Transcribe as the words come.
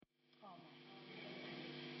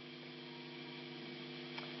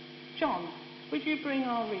John, would you bring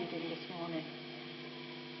our reading this morning?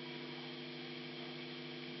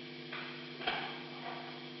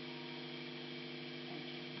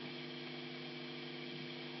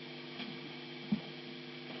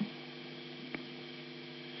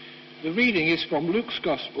 The reading is from Luke's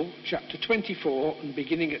Gospel, chapter 24, and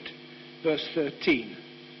beginning at verse 13.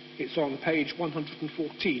 It's on page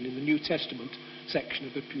 114 in the New Testament section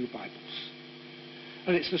of the Pew Bibles.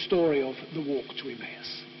 And it's the story of the walk to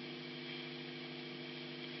Emmaus.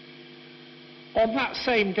 On that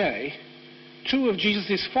same day, 2 of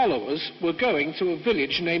Jesus' followers were going to a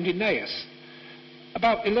village named Emmaus,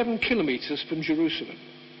 about 11 kilometres from Jerusalem.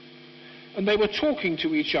 And they were talking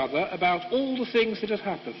to each other about all the things that had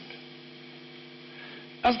happened.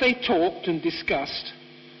 As they talked and discussed,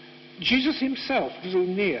 Jesus himself drew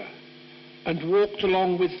near and walked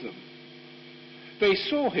along with them. They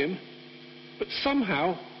saw him, but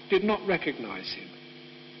somehow did not recognize him.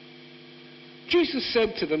 Jesus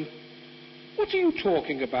said to them, "What are you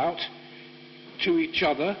talking about to each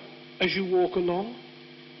other as you walk along?"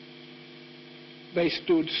 They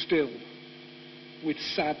stood still with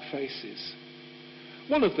sad faces.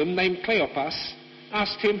 One of them, named Cleopas,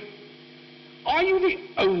 asked him, "Are you the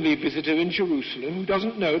only visitor in Jerusalem who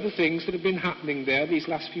doesn't know the things that have been happening there these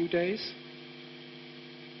last few days?"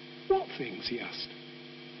 "What things?" he asked.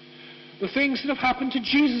 "The things that have happened to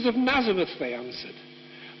Jesus of Nazareth," they answered.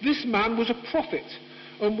 "This man was a prophet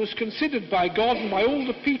and was considered by God and by all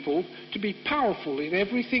the people to be powerful in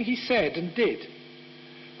everything he said and did.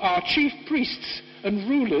 Our chief priests and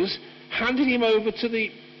rulers handed him over to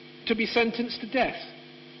be sentenced to death,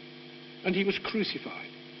 and he was crucified.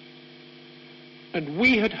 And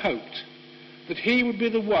we had hoped that he would be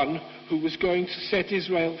the one who was going to set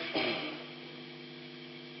Israel free.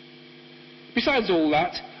 Besides all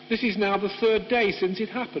that, this is now the 3rd day since it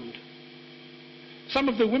happened. Some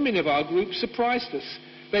of the women of our group surprised us.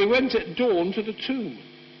 They went at dawn to the tomb,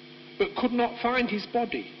 but could not find his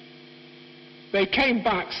body. They came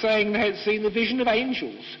back saying they had seen the vision of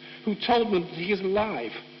angels who told them that he is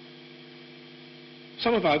alive.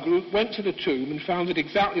 Some of our group went to the tomb and found it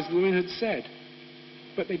exactly as the women had said,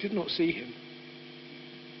 but they did not see him."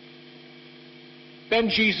 Then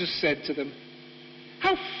Jesus said to them,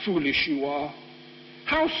 "How foolish you are!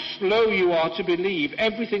 How slow you are to believe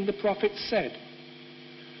everything the prophets said!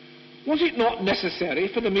 Was it not necessary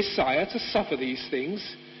for the Messiah to suffer these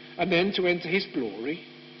things and then to enter his glory?"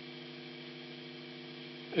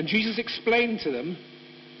 And Jesus explained to them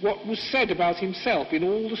what was said about himself in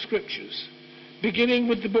all the scriptures, beginning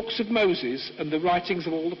with the books of Moses and the writings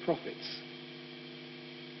of all the prophets.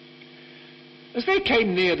 As they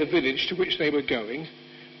came near the village to which they were going,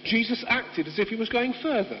 Jesus acted as if he was going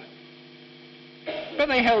further. But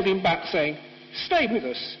they held him back, saying, "Stay with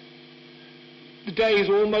us. The day is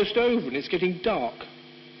almost over and it's getting dark."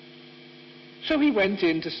 So he went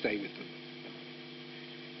in to stay with them.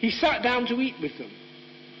 He sat down to eat with them,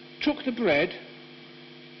 took the bread,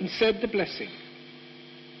 and said the blessing.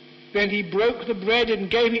 Then he broke the bread and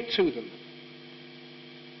gave it to them.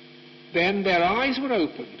 Then their eyes were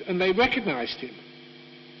opened, and they recognized him,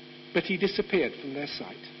 but he disappeared from their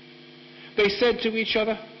sight. They said to each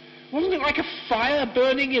other, "Wasn't it like a fire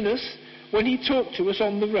burning in us when he talked to us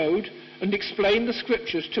on the road and explained the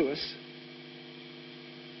scriptures to us?"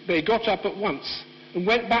 They got up at once and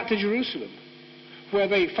went back to Jerusalem, where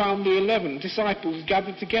they found the 11 disciples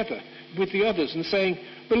gathered together with the others and saying,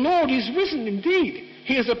 "The Lord is risen indeed.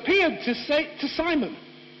 He has appeared to Simon."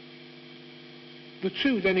 The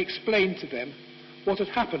 2 then explained to them what had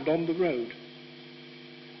happened on the road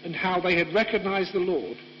and how they had recognized the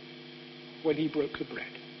Lord when he broke the bread.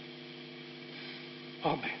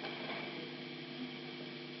 Amen.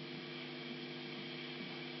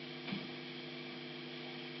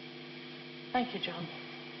 Thank you, John.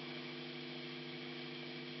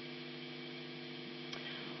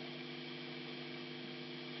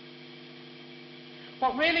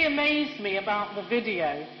 What really amazed me about the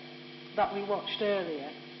video that we watched earlier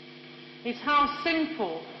is how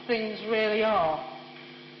simple things really are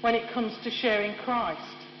when it comes to sharing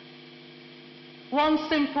Christ. One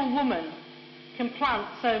simple woman can plant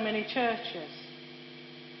so many churches.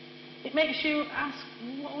 It makes you ask,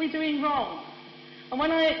 what are we doing wrong? And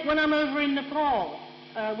when I'm over in Nepal,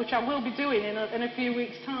 which I will be doing in a few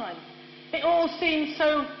weeks' time, it all seems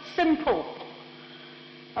so simple.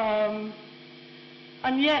 And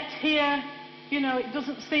yet here, it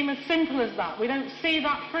doesn't seem as simple as that. We don't see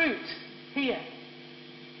that fruit here.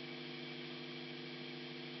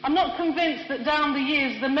 I'm not convinced that down the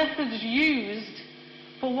years the methods used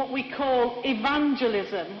for what we call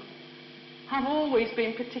evangelism have always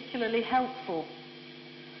been particularly helpful.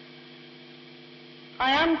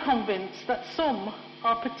 I am convinced that some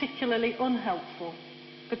are particularly unhelpful,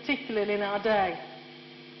 particularly in our day.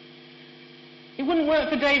 It wouldn't work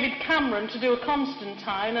for David Cameron to do a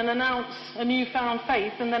Constantine and announce a newfound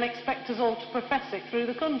faith and then expect us all to profess it through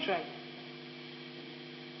the country.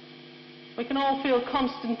 We can all feel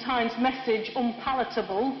Constantine's message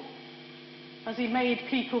unpalatable as he made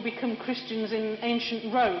people become Christians in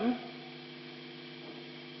ancient Rome.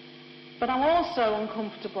 But I'm also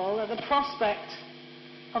uncomfortable at the prospect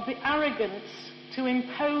of the arrogance to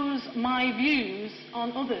impose my views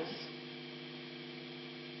on others,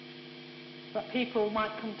 that people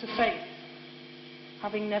might come to faith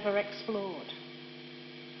having never explored.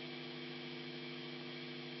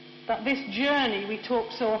 That this journey we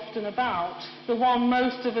talk so often about, the one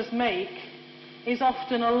most of us make, is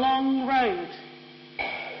often a long road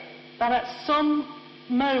that at some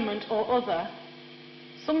moment or other,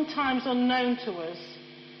 sometimes unknown to us,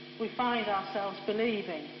 we find ourselves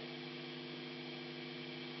believing.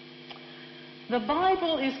 The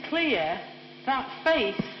Bible is clear that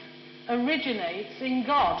faith originates in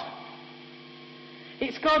God.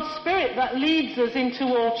 It's God's Spirit that leads us into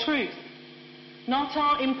all truth, not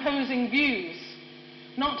our imposing views,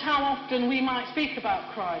 not how often we might speak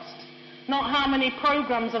about Christ, not how many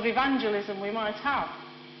programs of evangelism we might have.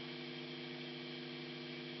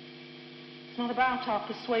 It's not about our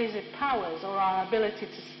persuasive powers or our ability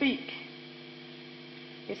to speak.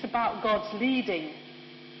 It's about God's leading.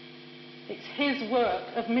 It's His work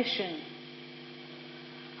of mission.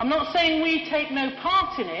 I'm not saying we take no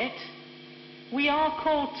part in it. We are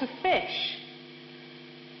called to fish.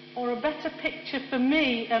 Or a better picture for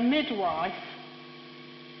me, a midwife,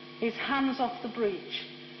 is hands off the breech.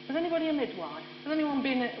 Is anybody a midwife? Has anyone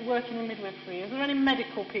been working in midwifery? Is there any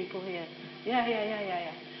medical people here?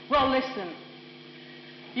 Yeah. Well, listen.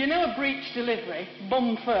 You know a breech delivery,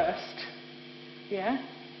 bum first. Yeah?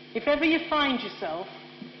 If ever you find yourself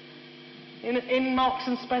in Marks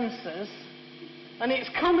and Spencer's, and it's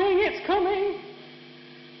coming,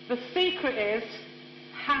 the secret is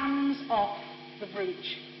hands off the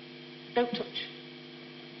breech. Don't touch.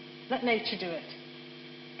 Let nature do it.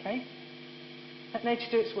 Okay? Let nature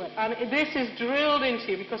do its work. And this is drilled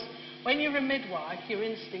into you because when you're a midwife, your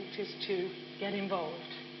instinct is to get involved,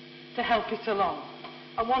 to help it along.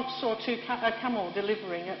 I once saw a camel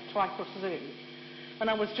delivering at Twycross Zoo, and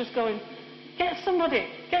I was just going, get somebody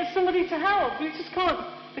to help. You just can't.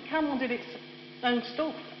 The camel did its own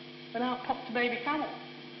stuff, and out popped a baby camel.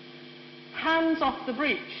 Hands off the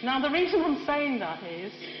breech. Now, the reason I'm saying that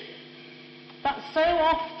is that so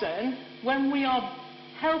often when we are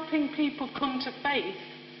helping people come to faith,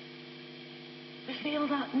 we feel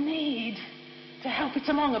that need to help it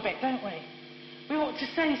along a bit, don't we? We want to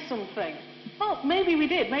say something. Well, maybe we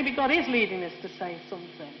did. Maybe God is leading us to say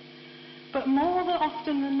something. But more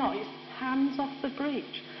often than not, it's hands off the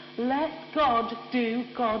breech. Let God do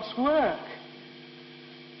God's work.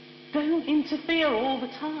 Don't interfere all the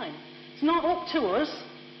time. It's not up to us.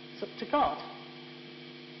 It's up to God.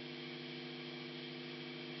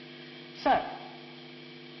 So,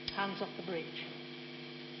 hands off the breech.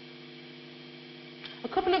 A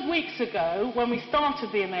couple of weeks ago, when we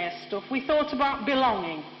started the Emmaus stuff, we thought about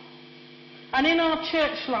belonging. And in our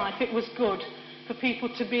church life, it was good for people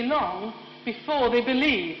to belong before they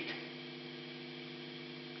believed.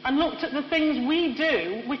 And looked at the things we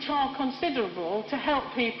do, which are considerable, to help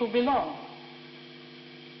people belong.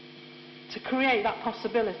 To create that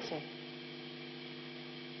possibility.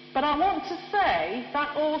 But I want to say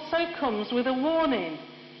that also comes with a warning.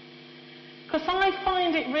 Because I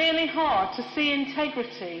find it really hard to see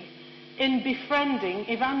integrity in befriending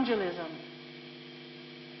evangelism.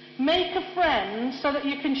 Make a friend so that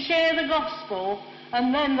you can share the gospel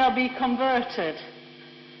and then they'll be converted.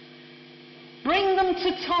 Bring them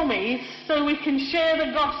to Tommy's so we can share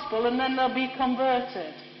the gospel and then they'll be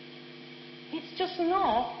converted. It's just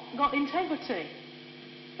not got integrity.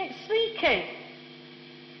 It's sneaky.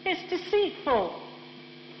 It's deceitful.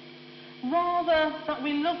 Rather that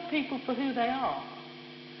we love people for who they are.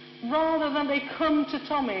 Rather than they come to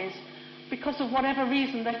Tommy's because of whatever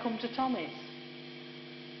reason they come to Tommy's.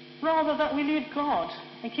 Rather that we leave God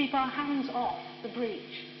and keep our hands off the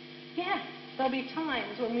breech. Yeah, there'll be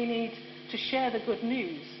times when we need to share the good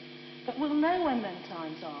news. But we'll know when them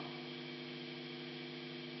times are.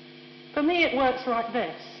 For me it works like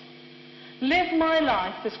this. Live my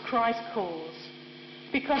life as Christ calls.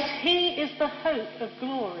 Because He is the hope of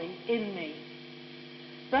glory in me.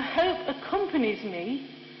 The hope accompanies me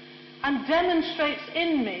and demonstrates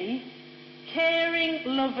in me caring,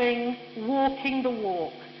 loving, walking the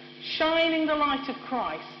walk, shining the light of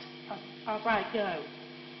Christ as I go.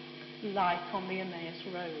 like on the Emmaus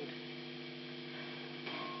Road.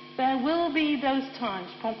 There will be those times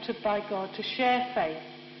prompted by God to share faith,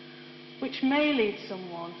 which may lead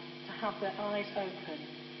someone to have their eyes open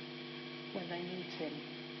when they meet him.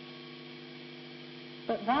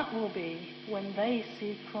 But that will be when they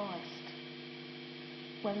see Christ,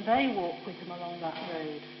 when they walk with him along that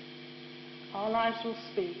road. Our lives will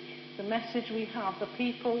speak. The message we have, the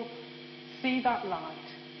people see that light.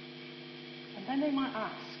 And then they might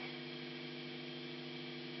ask.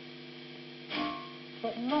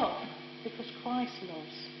 But love because Christ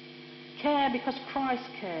loves. Care because Christ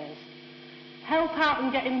cares. Help out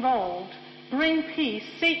and get involved. Bring peace.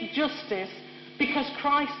 Seek justice because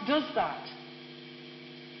Christ does that.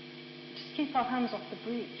 Just keep our hands off the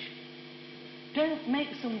breach. Don't make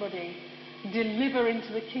somebody deliver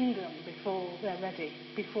into the kingdom before they're ready,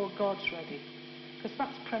 before God's ready. Because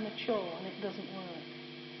that's premature and it doesn't work.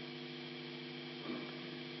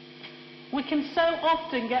 We can so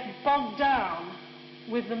often get bogged down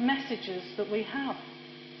with the messages that we have.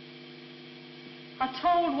 I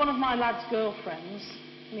told one of my lad's girlfriends,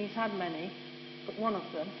 and he's had many, but one of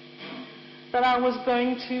them, that I was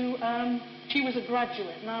going to, she was a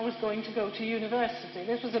graduate, and I was going to go to university.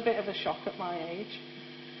 This was a bit of a shock at my age.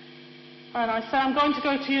 And I said, I'm going to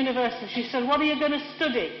go to university. She said, what are you going to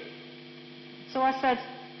study? So I said,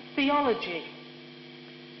 theology.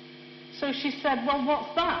 So she said, well,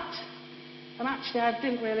 what's that? And actually, I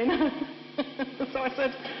didn't really know. So I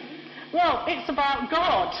said, well, it's about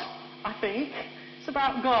God, I think. It's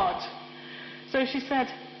about God. So she said,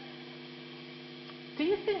 do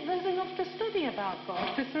you think there's enough to study about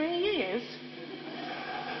God for 3 years?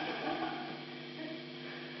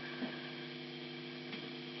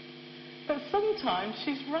 But sometimes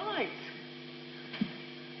she's right.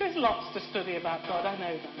 There's lots to study about God, I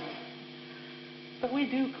know that. But we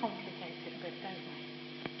do complicate it a bit, don't we?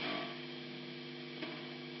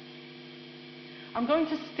 I'm going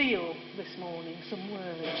to steal this morning some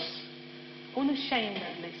words,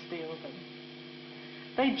 unashamedly steal them.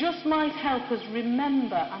 They just might help us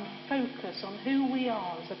remember and focus on who we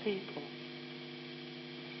are as a people.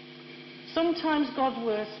 Sometimes God's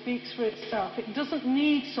word speaks for itself. It doesn't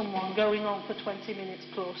need someone going on for 20 minutes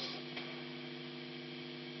plus.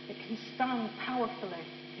 It can stand powerfully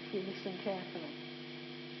if we listen carefully.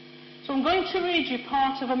 So I'm going to read you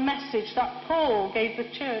part of a message that Paul gave the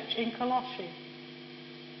church in Colossae.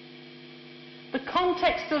 The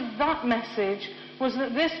context of that message was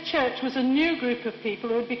that this church was a new group of people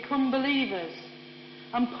who had become believers.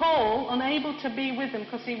 And Paul, unable to be with them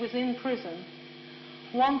because he was in prison,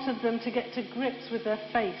 wanted them to get to grips with their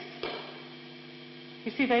faith.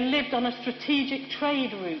 You see, they lived on a strategic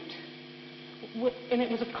trade route, and it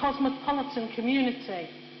was a cosmopolitan community.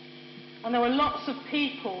 And there were lots of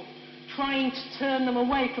people trying to turn them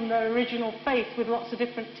away from their original faith with lots of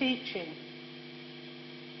different teaching.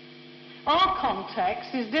 Our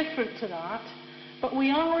context is different to that, but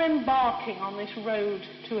we are embarking on this road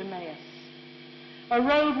to Emmaus. A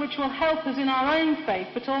road which will help us in our own faith,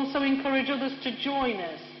 but also encourage others to join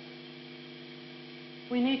us.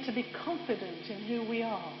 We need to be confident in who we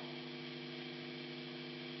are.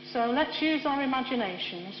 So let's use our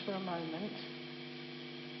imaginations for a moment.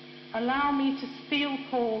 Allow me to steal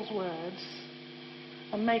Paul's words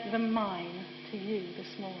and make them mine to you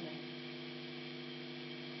this morning.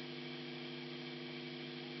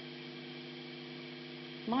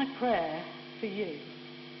 My prayer for you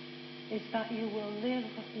is that you will live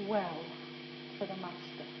well for the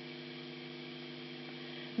Master.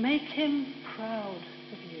 Make him proud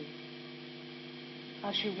of you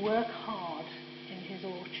as you work hard in his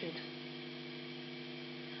orchard.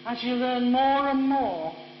 As you learn more and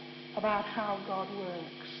more about how God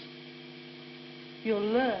works, you'll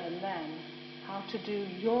learn then how to do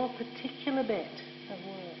your particular bit of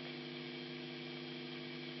work.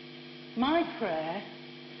 My prayer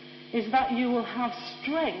is that you will have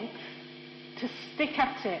strength to stick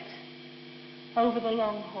at it over the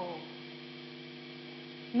long haul.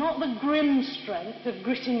 Not the grim strength of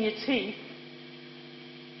gritting your teeth,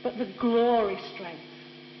 but the glory strength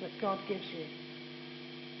that God gives you.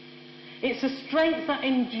 It's a strength that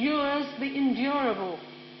endures the endurable.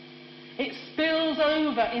 It spills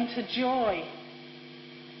over into joy.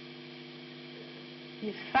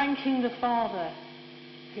 You're thanking the Father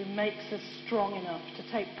who makes us strong enough to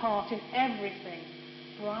take part in everything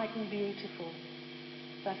bright and beautiful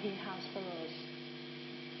that he has for us.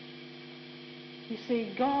 You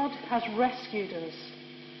see, God has rescued us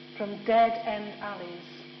from dead-end alleys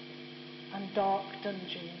and dark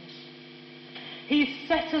dungeons. He's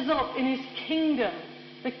set us up in his kingdom,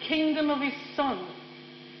 the kingdom of his Son,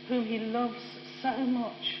 whom he loves so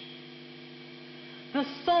much. The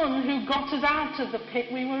Son who got us out of the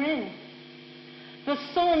pit we were in. The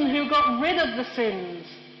Son who got rid of the sins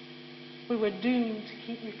we were doomed to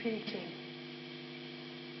keep repeating.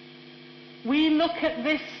 We look at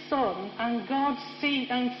this Son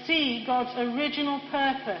and see God's original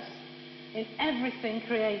purpose in everything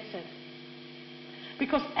created.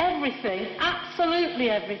 Because everything, absolutely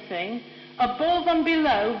everything, above and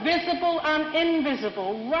below, visible and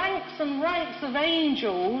invisible, ranks and ranks of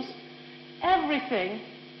angels, everything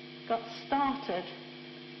got started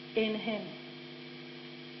in him.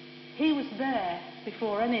 He was there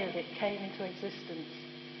before any of it came into existence.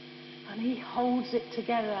 And he holds it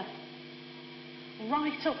together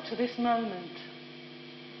right up to this moment.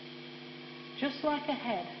 Just like a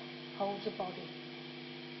head holds a body.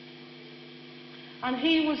 And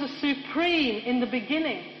he was a supreme in the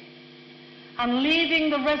beginning. And leading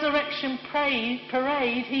the resurrection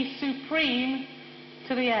parade, he's supreme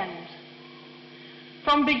to the end.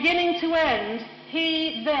 From beginning to end,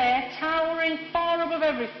 he there, towering far above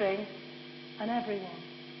everything and everyone.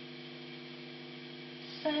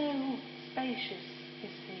 So spacious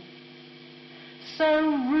is he. So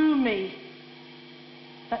roomy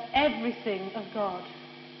that everything of God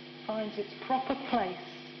finds its proper place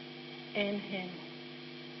in him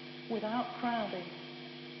without crowding.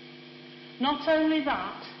 Not only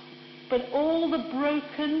that, but all the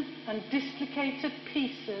broken and dislocated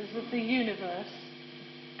pieces of the universe,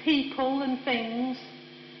 people and things,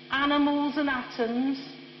 animals and atoms,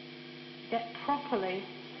 get properly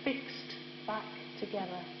fixed back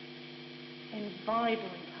together in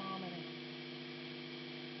vibrant harmony.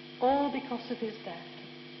 All because of his death,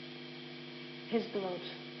 his blood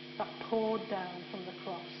that poured down from the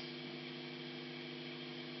cross.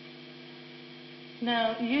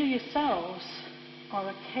 Now, you yourselves are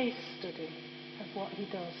a case study of what he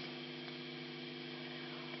does.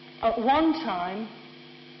 At one time,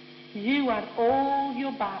 you had all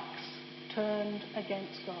your backs turned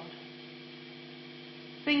against God,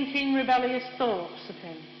 thinking rebellious thoughts of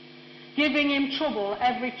him, giving him trouble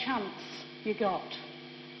every chance you got.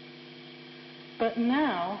 But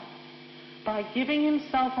now, by giving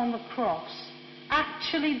himself on the cross,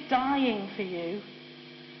 actually dying for you,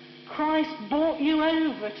 Christ brought you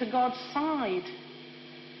over to God's side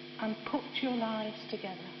and put your lives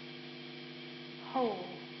together, whole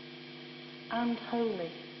and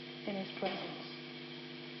holy in his presence.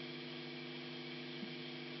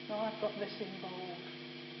 Now I've got this in bold.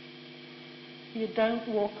 You don't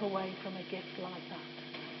walk away from a gift like that.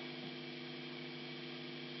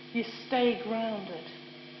 You stay grounded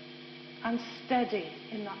and steady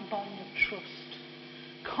in that bond of trust,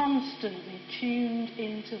 constantly tuned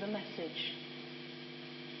into the message.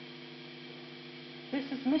 This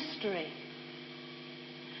is mystery.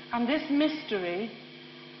 And this mystery,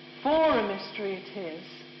 for a mystery it is,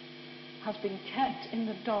 has been kept in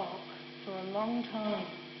the dark for a long time.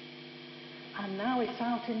 And now it's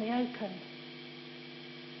out in the open.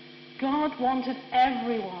 God wanted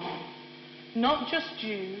everyone, not just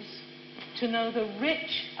Jews, to know the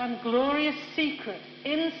rich and glorious secret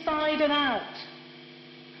inside and out,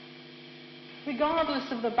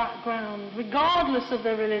 regardless of the background, regardless of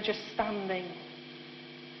their religious standing.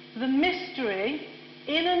 The mystery,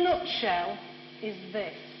 in a nutshell, is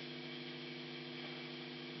this: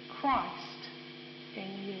 Christ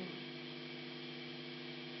in you.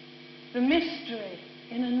 The mystery,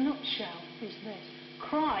 in a nutshell, is this: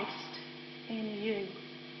 Christ in you.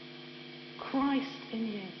 Christ in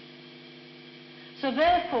you. So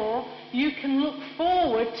therefore, you can look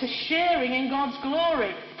forward to sharing in God's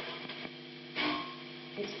glory.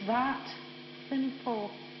 It's that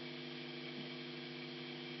simple.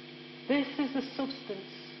 This is the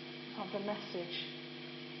substance of the message.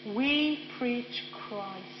 We preach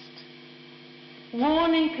Christ,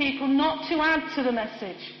 warning people not to add to the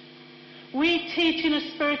message. We teach in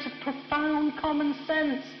a spirit of profound common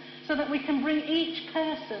sense so that we can bring each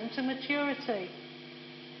person to maturity.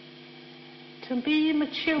 To be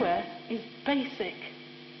mature is basic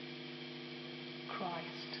Christ.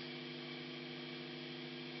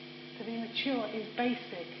 To be mature is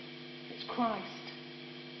basic. It's Christ.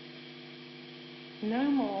 No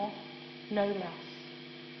more, no less.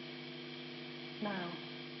 Now,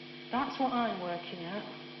 that's what I'm working at.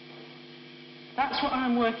 That's what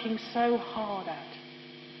I'm working so hard at,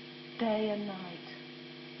 day and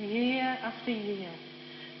night, year after year,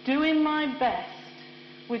 doing my best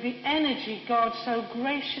with the energy God so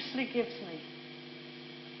graciously gives me.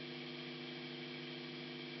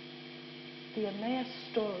 The Emmaus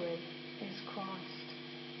story is Christ.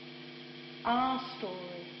 Our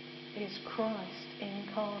story is Christ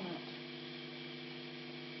incarnate.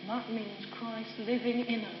 And that means Christ living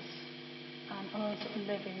in us and us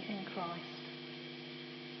living in Christ.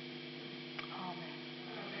 Amen.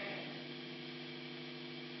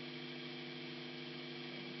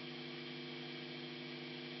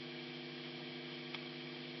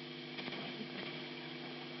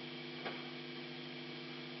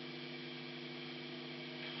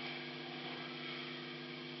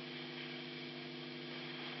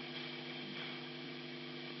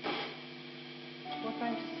 We're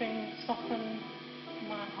going to sing Soften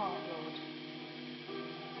My Heart, Lord.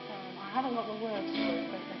 I haven't got the words to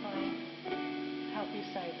it, but if I help you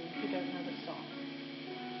say them if you don't know the song.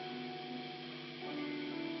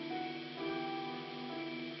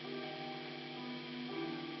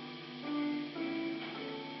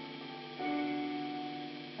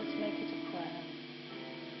 Let's make it a prayer.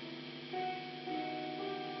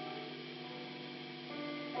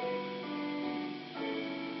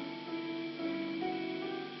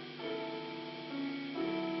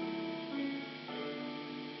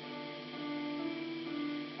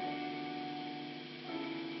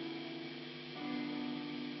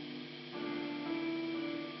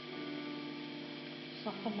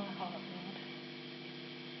 Soften my heart, Lord.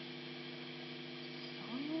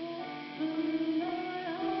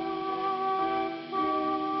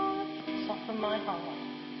 Soften my heart.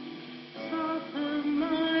 Soften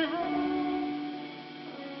my heart.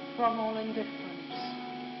 From all indifference.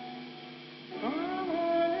 From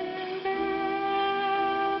all indifference.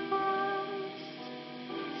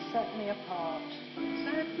 Set me apart.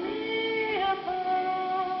 Set me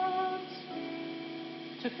apart.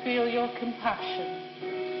 To feel your compassion.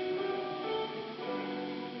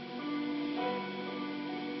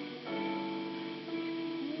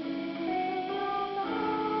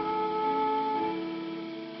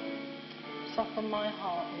 Soften my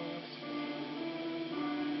heart, Lord.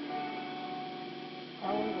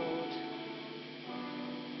 Oh, Lord.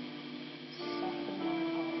 Soften my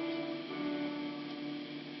heart.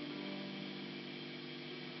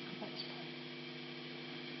 Let's pray.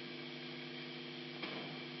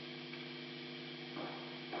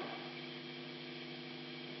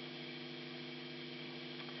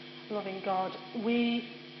 Loving God, we,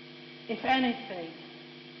 if anything,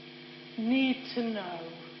 need to know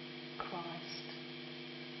Christ.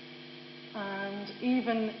 And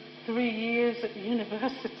even 3 years at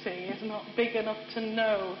university is not big enough to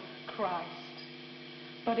know Christ.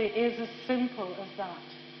 But it is as simple as that.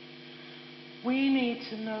 We need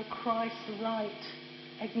to know Christ's light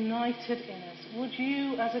ignited in us. Would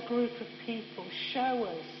you, as a group of people, show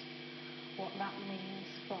us what that means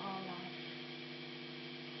for our life?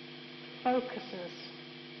 Focus us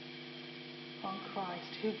on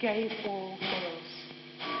Christ, who gave all for us.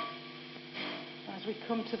 As we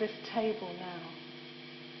come to this table now,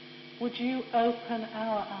 would you open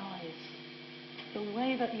our eyes the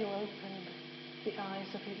way that you opened the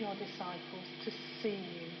eyes of your disciples to see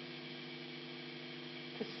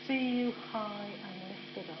you high and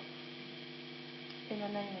lifted up. In the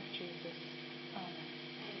name of Jesus. Amen.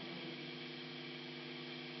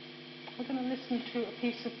 We're going to listen to a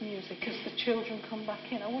piece of music as the children come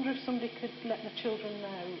back in. I wonder if somebody could let the children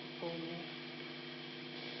know for me.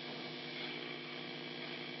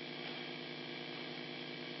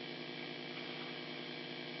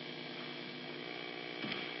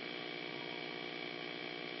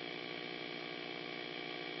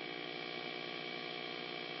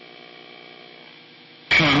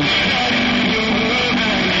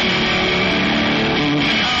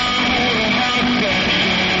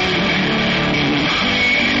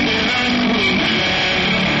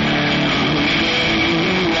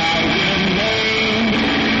 Rise and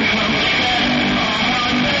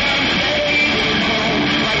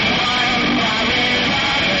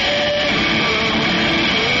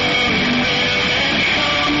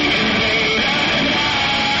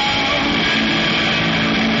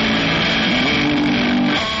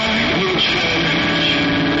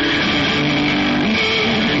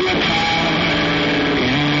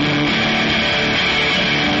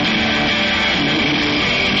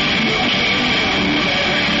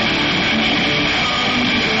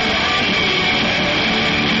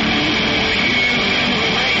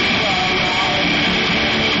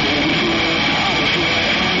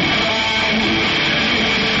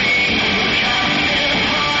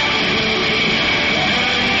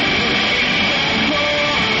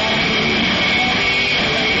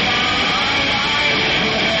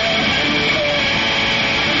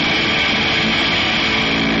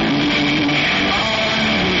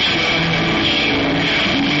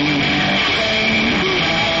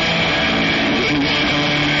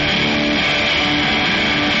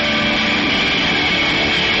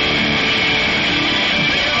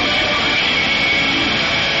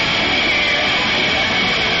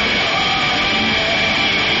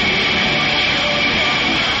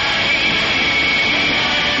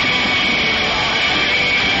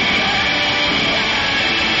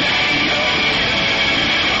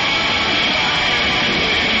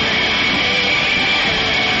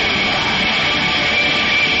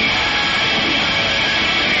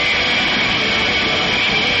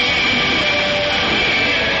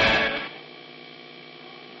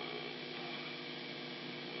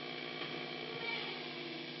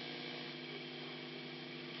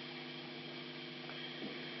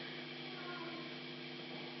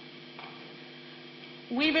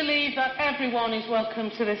we believe that everyone is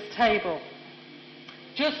welcome to this table.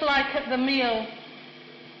 Just like at the meal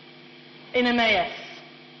in Emmaus,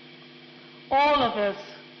 all of us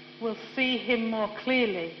will see him more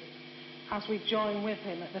clearly as we join with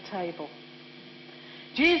him at the table.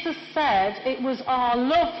 Jesus said it was our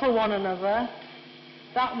love for one another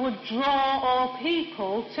that would draw all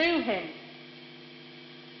people to him.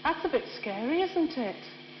 That's a bit scary, isn't it?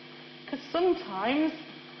 Because sometimes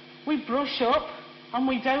we brush up and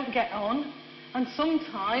we don't get on, and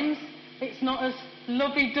sometimes it's not as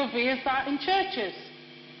lovey-dovey as that in churches.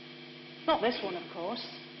 Not this one, of course.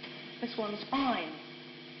 This one's fine.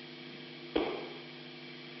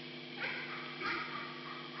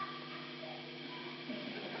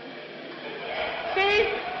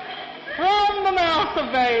 See? From the mouth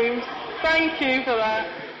of babes. Thank you for that.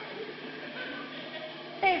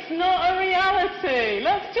 It's not a reality.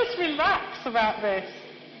 Let's just relax about this.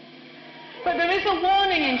 But there is a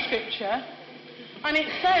warning in Scripture, and it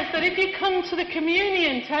says that if you come to the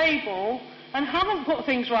communion table and haven't put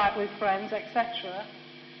things right with friends, etc.,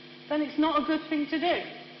 then it's not a good thing to do.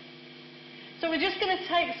 So we're just going to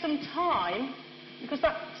take some time, because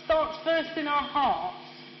that starts first in our hearts,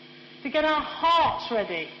 to get our hearts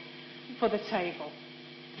ready for the table.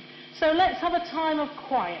 So let's have a time of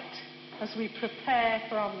quiet as we prepare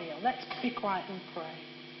for our meal. Let's be quiet and pray.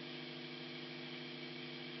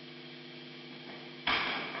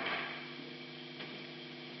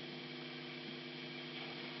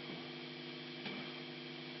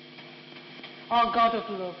 Our God of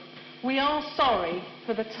love, we are sorry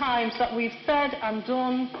for the times that we've said and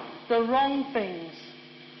done the wrong things,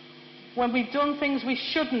 when we've done things we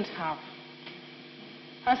shouldn't have,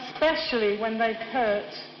 especially when they've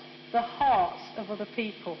hurt the hearts of other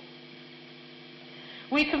people.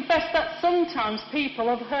 We confess that sometimes people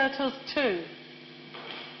have hurt us too.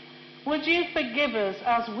 Would you forgive us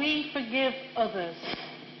as we forgive others,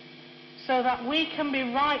 so that we can be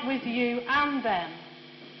right with you and them,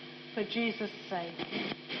 for Jesus' sake.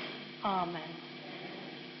 Amen.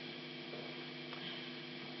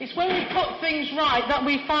 It's when we put things right that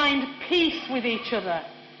we find peace with each other.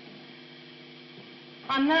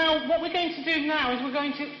 And now, what we're going to do now is we're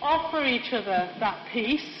going to offer each other that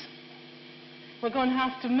peace. We're going to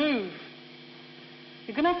have to move.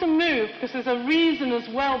 You're going to have to move because there's a reason as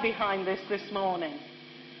well behind this morning.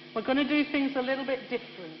 We're going to do things a little bit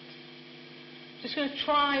different. Just going to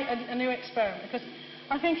try a new experiment, because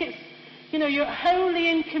I think it's, you're holy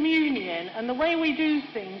in communion, and the way we do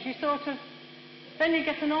things, you sort of, then you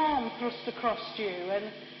get an arm thrust across you,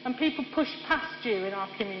 and people push past you in our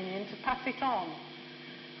communion to pass it on.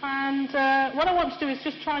 And what I want to do is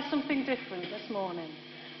just try something different this morning.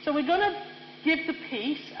 So we're going to give the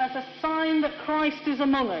peace as a sign that Christ is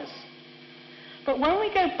among us. But when we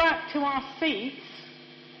go back to our seats,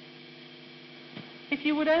 if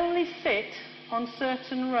you would only sit on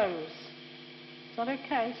certain rows. Is that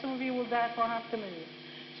okay? Some of you will therefore have to move.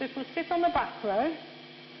 So if we'll sit on the back row,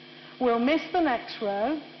 we'll miss the next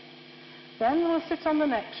row, then we'll sit on the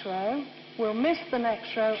next row, we'll miss the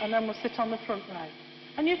next row, and then we'll sit on the front row.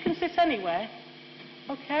 And you can sit anywhere,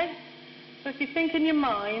 okay? So if you think in your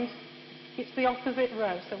mind, it's the opposite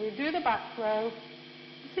row. So we'll do the back row,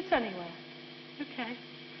 sit anywhere, okay?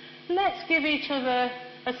 Let's give each other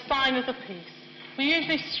a sign of the peace. We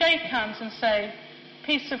usually shake hands and say,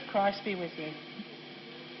 peace of Christ be with you.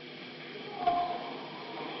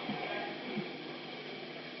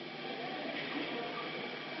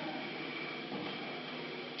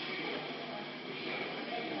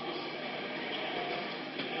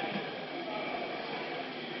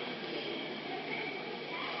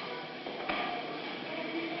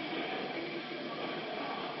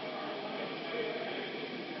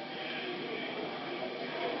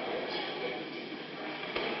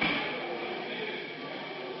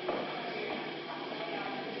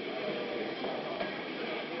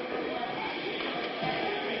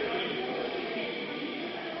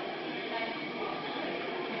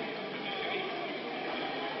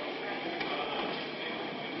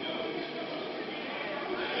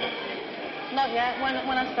 Not yet, when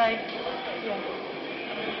I say, yeah.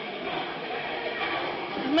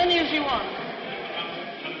 As many as you want.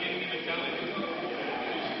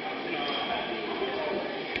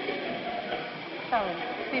 Karen,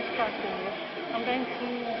 please Christ be with you. I'm going to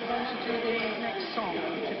do the next song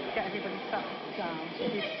to get everybody sat down. So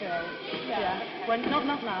be still. Yeah. When, not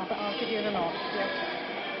now, but I'll give you the nod. Yeah.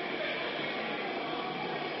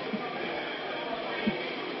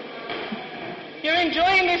 You're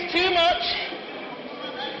enjoying this too much.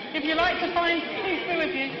 If you'd like to find, please be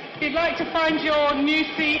with you. If you'd like to find your new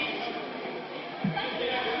seat.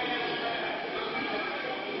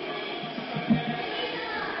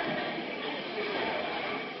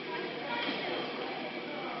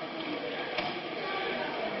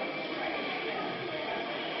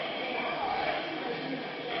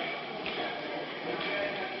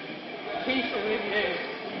 Peace be with you.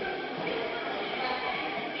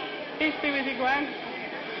 Peace be with you, Gwen.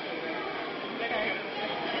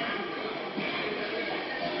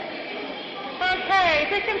 Okay,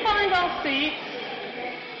 if we can find our seats,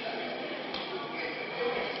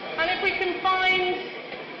 and if we can find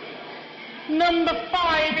number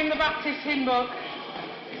 5 in the Baptist hymn book.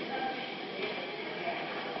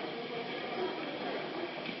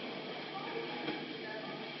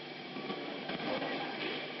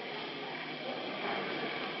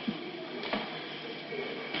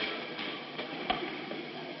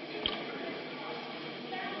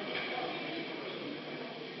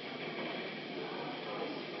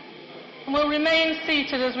 And we'll remain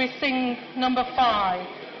seated as we sing number 5.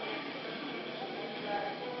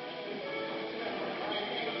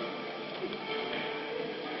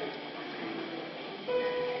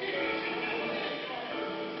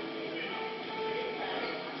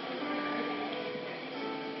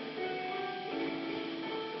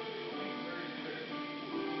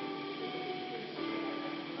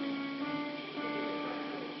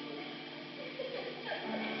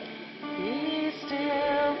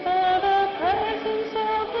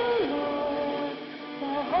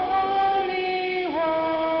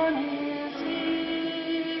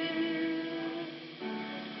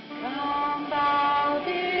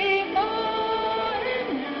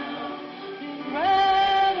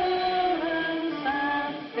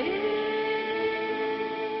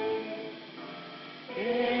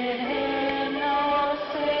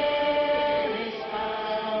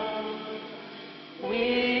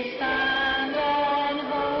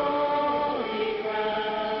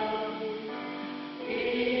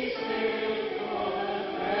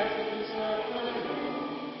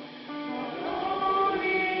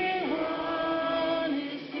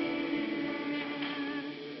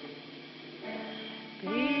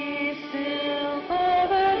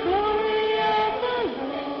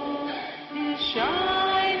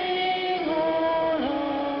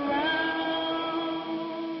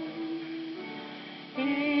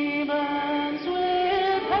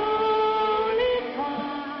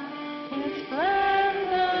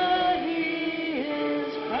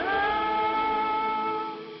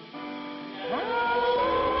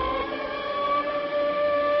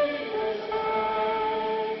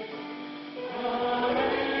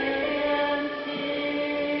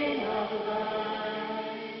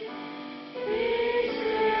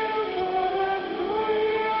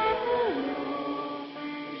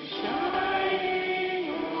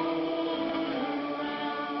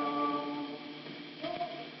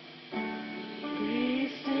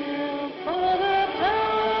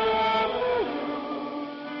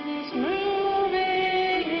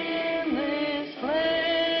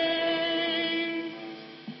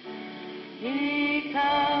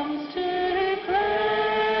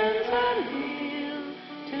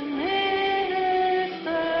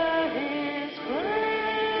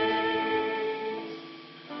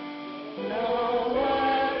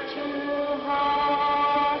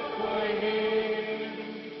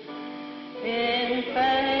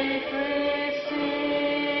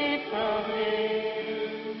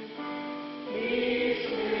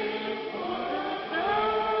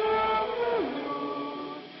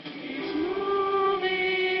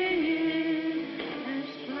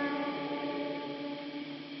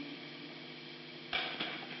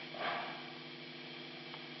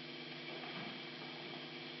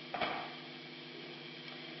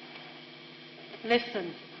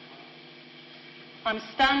 Listen, I'm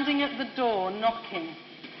standing at the door knocking.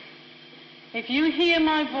 If you hear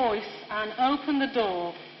my voice and open the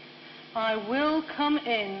door, I will come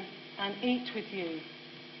in and eat with you,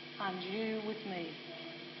 and you with me.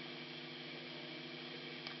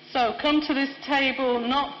 So come to this table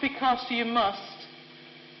not because you must,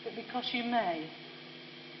 but because you may.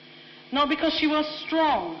 Not because you are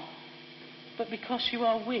strong, but because you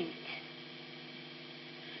are weak.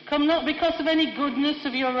 Come not because of any goodness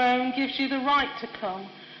of your own gives you the right to come,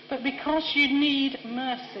 but because you need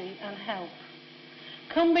mercy and help.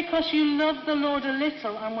 Come because you love the Lord a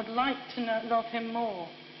little and would like to love him more.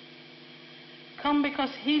 Come because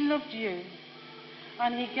he loved you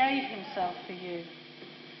and he gave himself for you.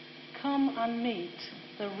 Come and meet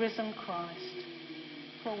the risen Christ,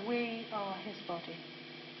 for we are his body.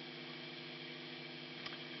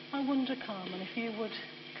 I wonder, Carmen, if you would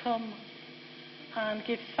come and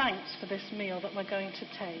give thanks for this meal that we're going to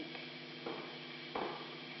take.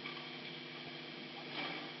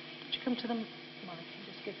 Would you come to the mic and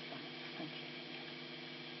just give thanks? Thank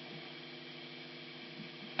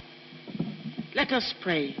you. Let us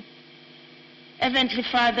pray. Heavenly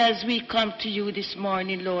Father, as we come to you this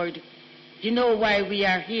morning, Lord, you know why we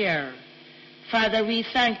are here. Father, we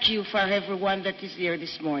thank you for everyone that is here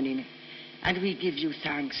this morning, and we give you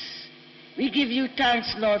thanks. We give you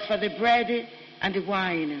thanks, Lord, for the bread and the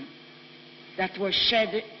wine that was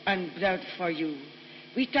shed and blood for you.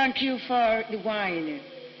 We thank you for the wine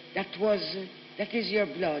that is your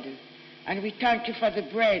blood, and we thank you for the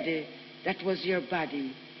bread that was your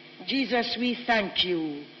body. Jesus, we thank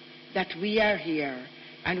you that we are here,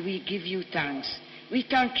 and we give you thanks. We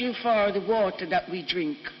thank you for the water that we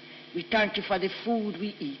drink. We thank you for the food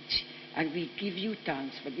we eat, and we give you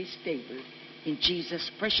thanks for this table. In Jesus'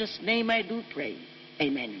 precious name I do pray.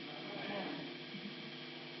 Amen.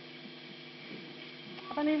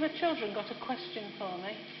 Have any of the children got a question for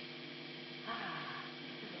me?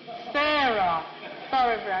 Sarah.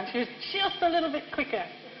 Sorry, Brian. She was just a little bit quicker.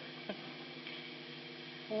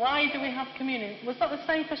 Why do we have communion? Was that the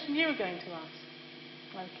same question you were going to ask?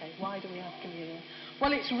 Okay, why do we have communion?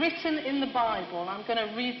 Well, it's written in the Bible. I'm going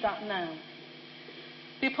to read that now.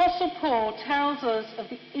 The Apostle Paul tells us of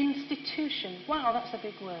the institution, wow, that's a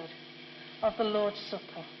big word, of the Lord's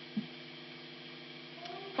Supper.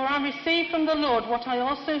 For I received from the Lord what I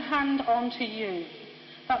also hand on to you,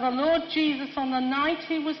 that the Lord Jesus on the night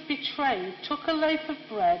he was betrayed took a loaf of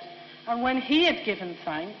bread, and when he had given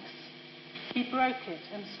thanks, he broke it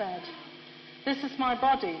and said, "This is my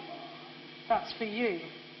body, that's for you.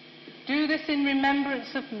 Do this in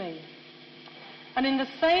remembrance of me." And in the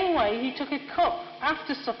same way he took a cup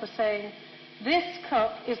after supper, saying, "This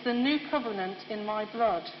cup is the new covenant in my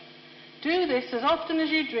blood. Do this as often as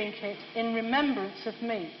you drink it in remembrance of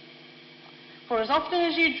me. For as often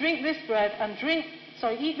as you eat this bread and drink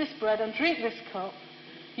this cup,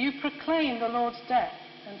 you proclaim the Lord's death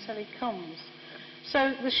until he comes."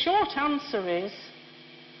 So the short answer is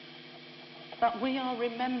that we are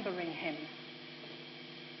remembering him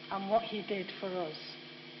and what he did for us.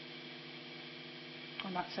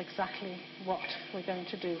 And that's exactly what we're going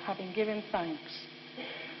to do. Having given thanks,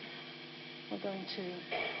 we're going to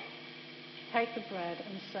take the bread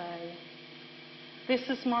and say, "This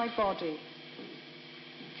is my body,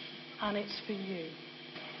 and it's for you."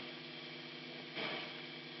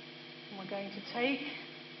 And we're going to take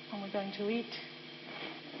and we're going to eat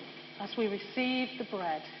as we receive the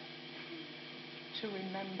bread to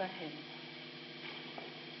remember him.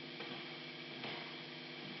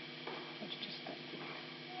 Let's just take it.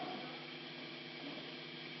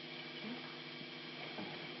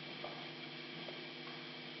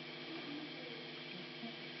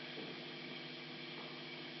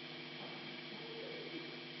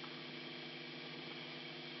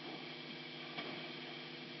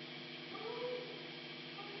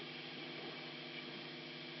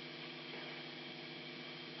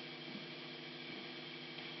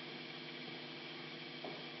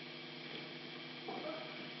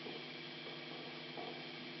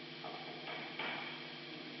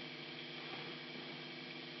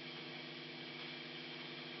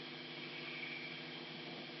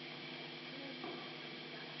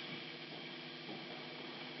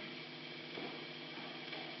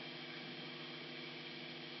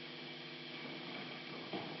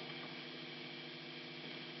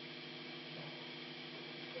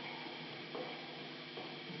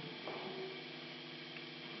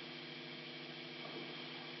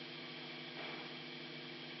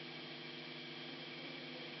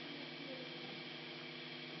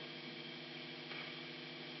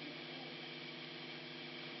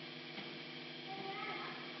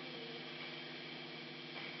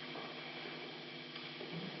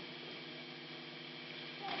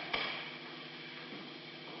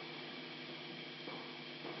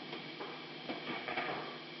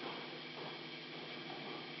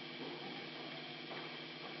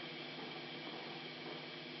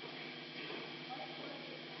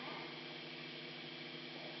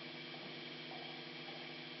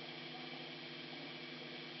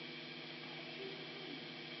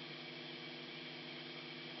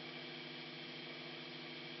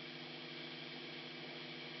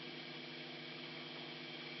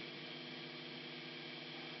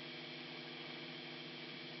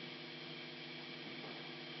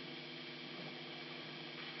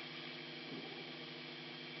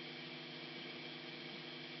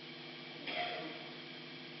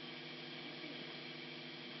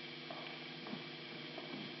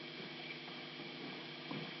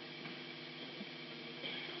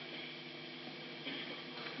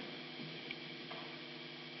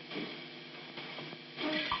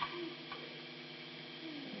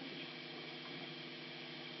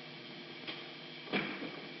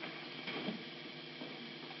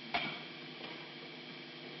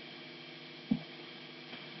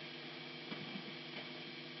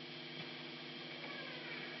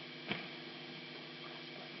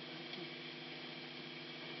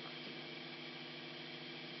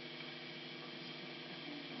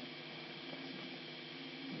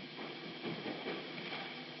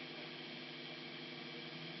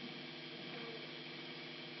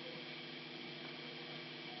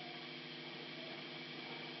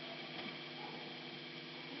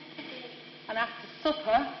 after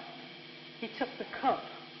supper, he took the cup.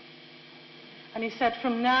 And he said,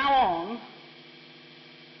 from now on,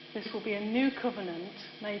 this will be a new covenant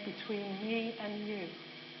made between me and you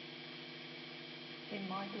in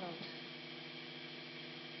my blood.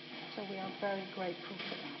 So we are very grateful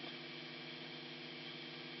for that.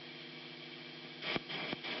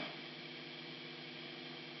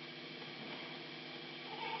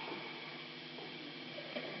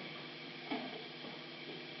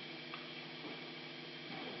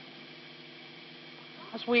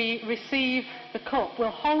 As we receive the cup,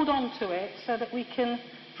 we'll hold on to it so that we can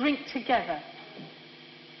drink together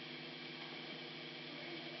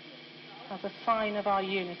as a sign of our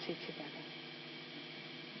unity together.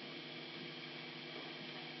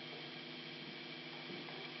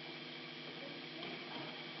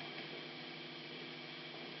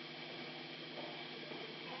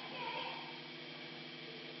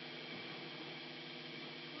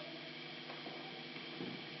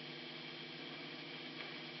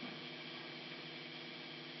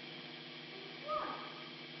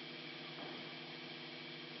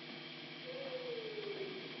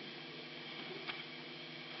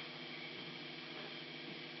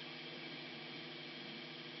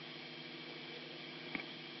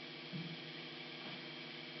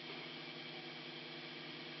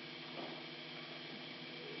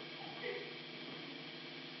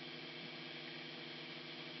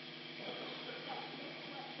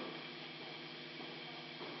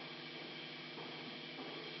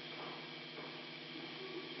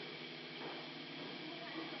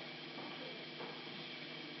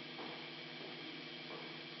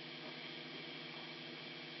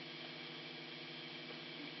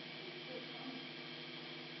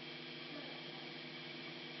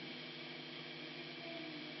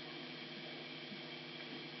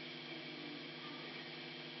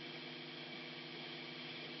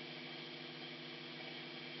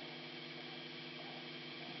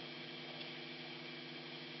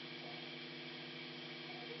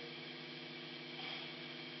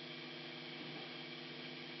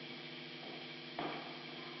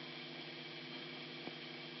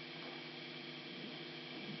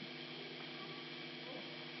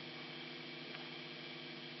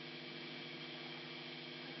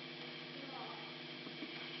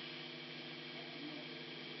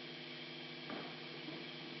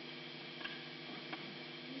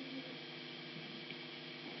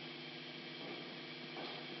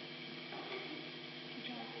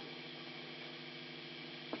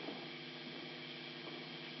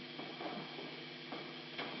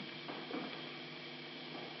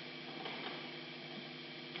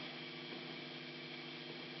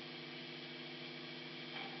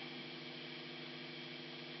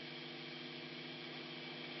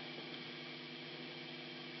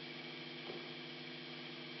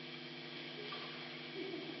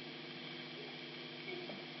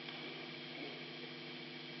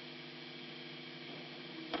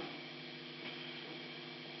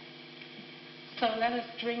 So let us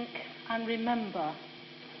drink and remember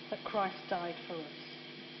that Christ died for us.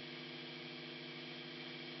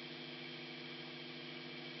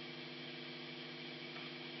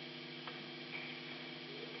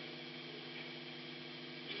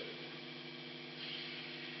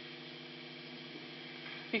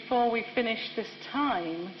 Before we finish this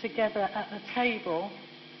time together at the table,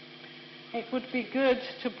 it would be good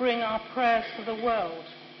to bring our prayers for the world.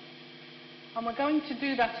 And we're going to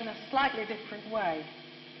do that in a slightly different way.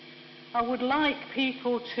 I would like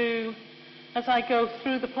people to, as I go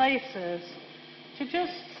through the places, to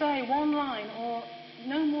just say one line or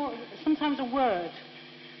no more, sometimes a word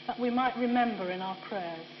that we might remember in our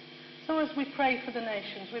prayers. So as we pray for the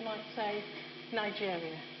nations, we might say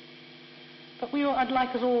Nigeria. But I'd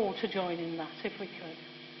like us all to join in that, if we could.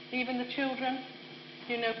 Even the children,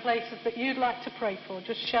 you know places that you'd like to pray for,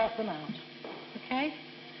 just shout them out. Okay?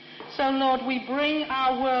 So, Lord, we bring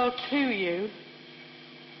our world to you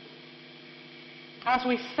as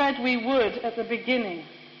we said we would at the beginning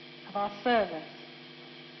of our service.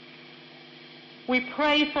 We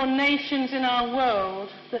pray for nations in our world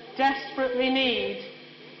that desperately need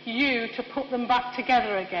you to put them back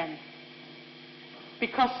together again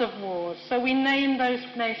because of wars. So we name those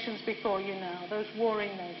nations before you now, those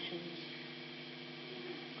warring nations.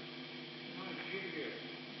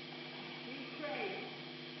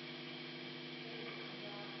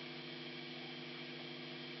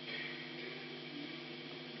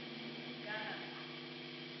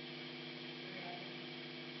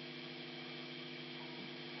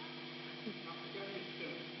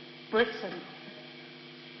 Britain.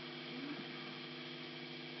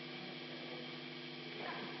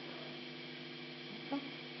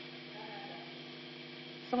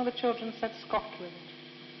 One of the children said Scotland,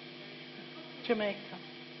 Jamaica.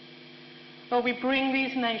 Lord, we bring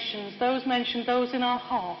these nations, those mentioned, those in our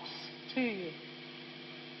hearts, to you.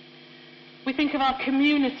 We think of our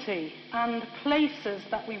community and places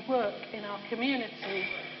that we work in our community,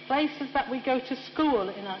 places that we go to school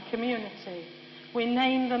in our community. We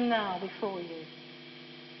name them now before you.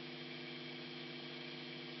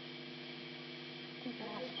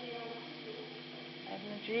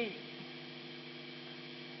 Edna G.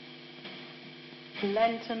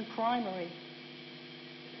 Lenton Primary.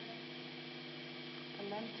 The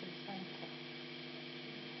Lenton Centre.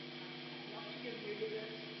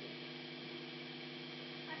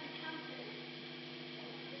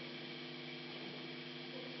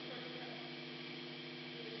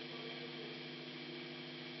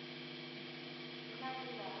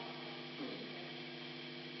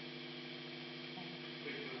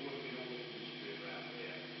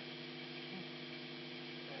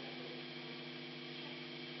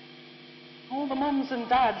 All the mums and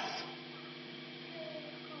dads.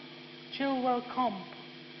 Chilwell Comp,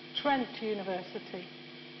 Trent University.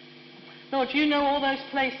 Lord, you know all those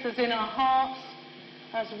places in our hearts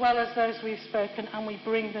as well as those we've spoken, and we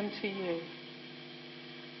bring them to you.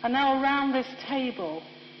 And now around this table,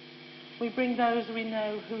 we bring those we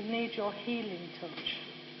know who need your healing touch,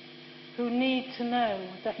 who need to know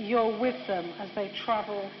that you're with them as they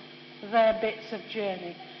travel their bits of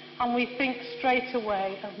journey. And we think straight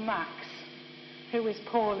away of Max, who is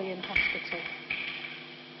poorly in hospital.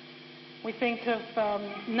 We think of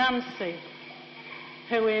Nancy,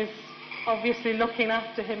 who is obviously looking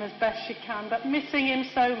after him as best she can, but missing him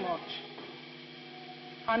so much.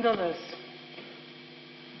 And others.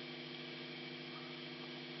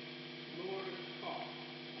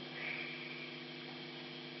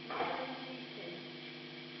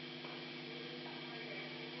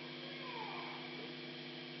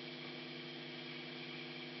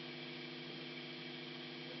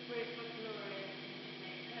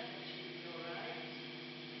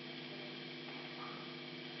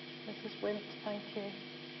 Mrs. Wint, thank you.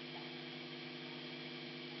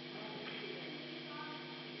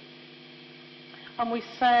 And we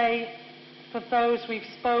say, for those we've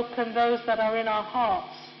spoken, those that are in our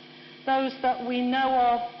hearts, those that we know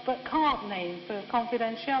of but can't name for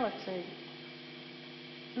confidentiality.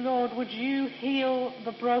 Lord, would you heal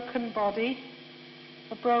the broken body,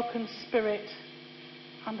 the broken spirit,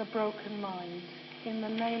 and the broken mind, in the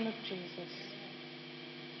name of Jesus.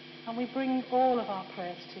 And we bring all of our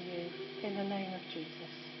prayers to you in the name of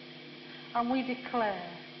Jesus. And we declare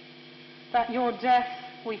that your death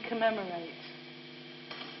we commemorate,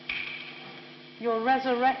 your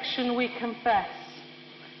resurrection we confess,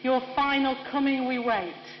 your final coming we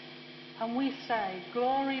wait. And we say,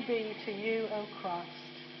 glory be to you, O Christ.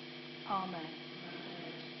 Amen.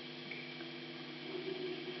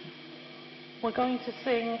 We're going to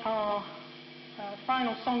sing our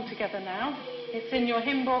final song together now. It's in your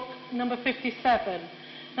hymn book, number 57.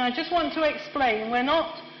 Now, I just want to explain,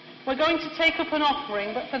 we're going to take up an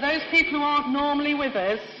offering, but for those people who aren't normally with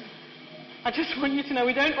us, I just want you to know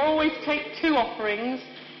we don't always take two offerings.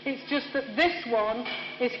 It's just that this one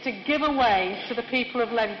is to give away to the people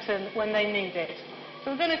of Lenton when they need it.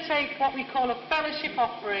 So we're going to take what we call a fellowship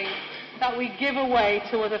offering that we give away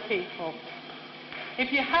to other people.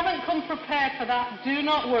 If you haven't come prepared for that, do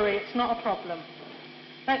not worry, it's not a problem.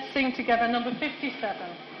 Let's sing together number 57.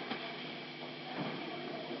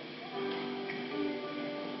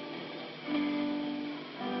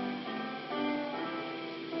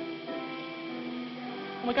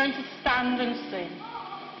 And we're going to stand and sing.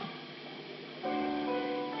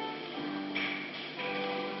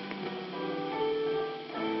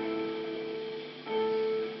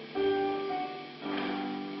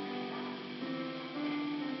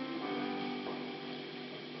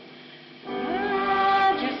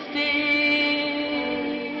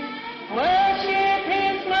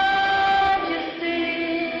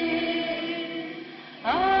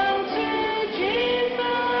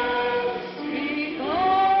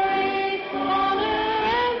 Honor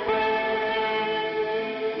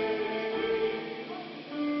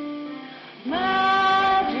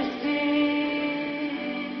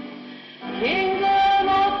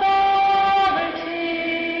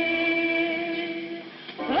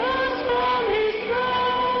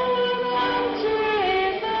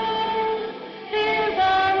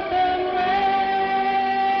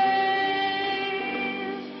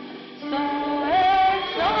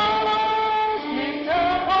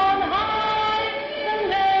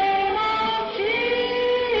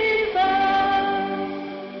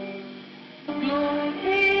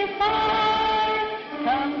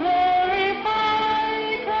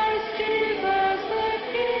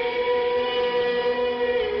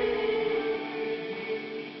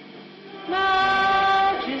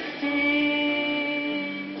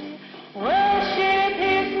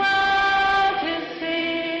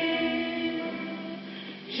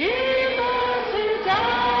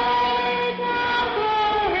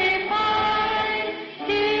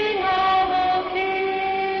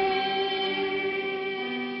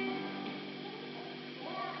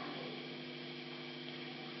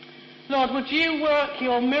Lord, would you work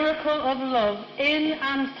your miracle of love in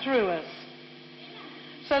and through us,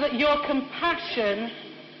 so that your compassion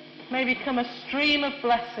may become a stream of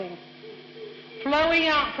blessing, flowing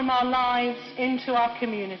out from our lives into our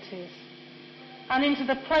communities and into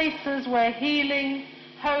the places where healing,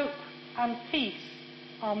 hope and peace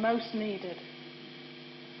are most needed.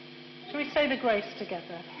 Shall we say the grace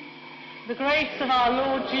together? The grace of our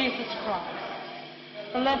Lord Jesus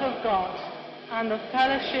Christ, the love of God, and the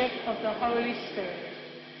fellowship of the Holy Spirit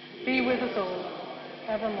be with us all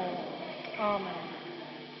evermore. Amen.